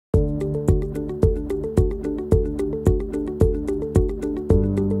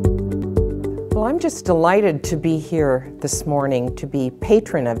Well, I'm just delighted to be here this morning to be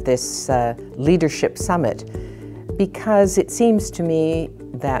patron of this Leadership Summit, because it seems to me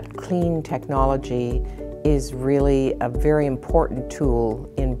that clean technology is really a very important tool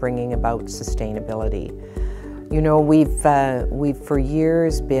in bringing about sustainability. You know, we've for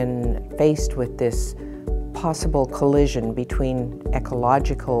years been faced with this possible collision between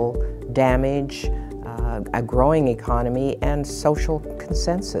ecological damage, a growing economy, and social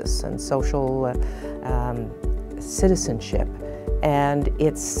consensus and social citizenship. And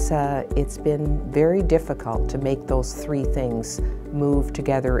it's been very difficult to make those three things move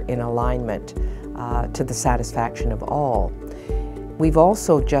together in alignment to the satisfaction of all. We've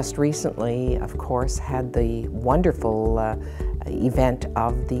also just recently, of course, had the wonderful event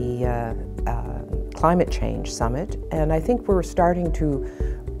of the Climate Change Summit, and I think we're starting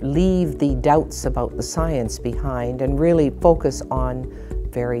to leave the doubts about the science behind and really focus on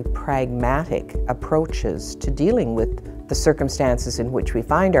very pragmatic approaches to dealing with the circumstances in which we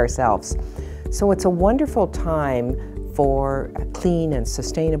find ourselves. So it's a wonderful time for clean and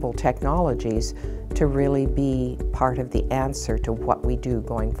sustainable technologies to really be part of the answer to what we do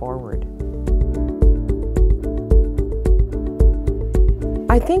going forward.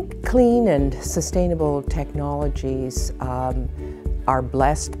 I think clean and sustainable technologies are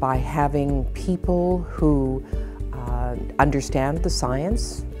blessed by having people who understand the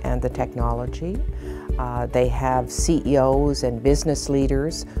science and the technology. They have CEOs and business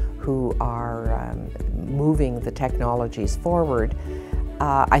leaders who are moving the technologies forward.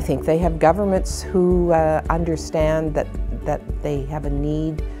 I think they have governments who understand that they have a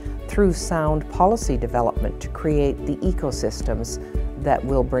need through sound policy development to create the ecosystems that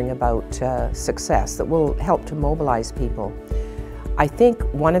will bring about success, that will help to mobilize people. I think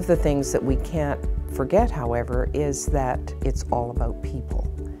one of the things that we can't forget, however, is that it's all about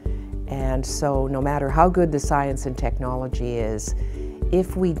people. And so no matter how good the science and technology is,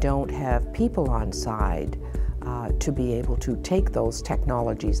 if we don't have people on side to be able to take those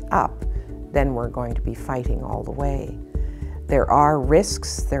technologies up, then we're going to be fighting all the way. There are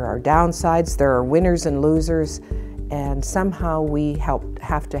risks, there are downsides, there are winners and losers, and somehow we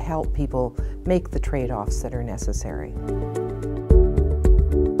have to help people make the trade-offs that are necessary.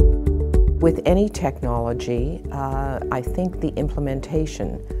 With any technology, I think the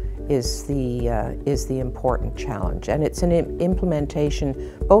implementation is the important challenge, and it's an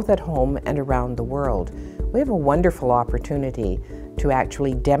implementation both at home and around the world. We have a wonderful opportunity to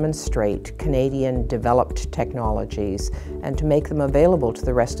actually demonstrate Canadian developed technologies and to make them available to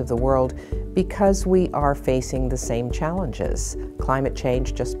the rest of the world, because we are facing the same challenges, climate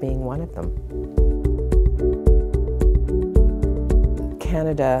change just being one of them.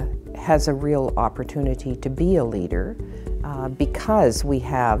 Canada has a real opportunity to be a leader because we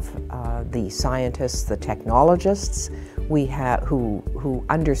have the scientists, the technologists, who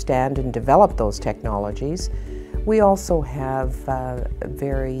understand and develop those technologies. We also have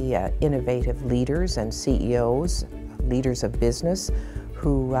very innovative leaders and CEOs, leaders of business,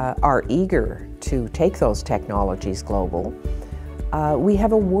 who are eager to take those technologies global. We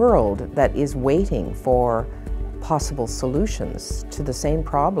have a world that is waiting for possible solutions to the same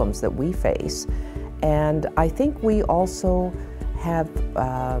problems that we face. And I think we also have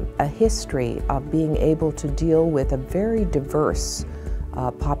a history of being able to deal with a very diverse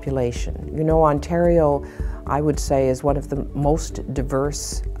population. You know, Ontario, I would say, is one of the most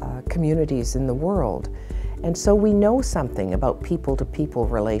diverse communities in the world. And so we know something about people-to-people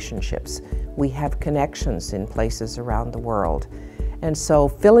relationships. We have connections in places around the world. And so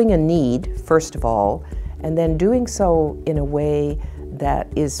filling a need, first of all, and then doing so in a way that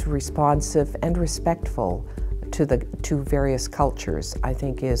is responsive and respectful to various cultures, I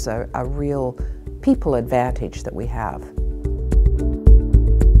think is a real people advantage that we have.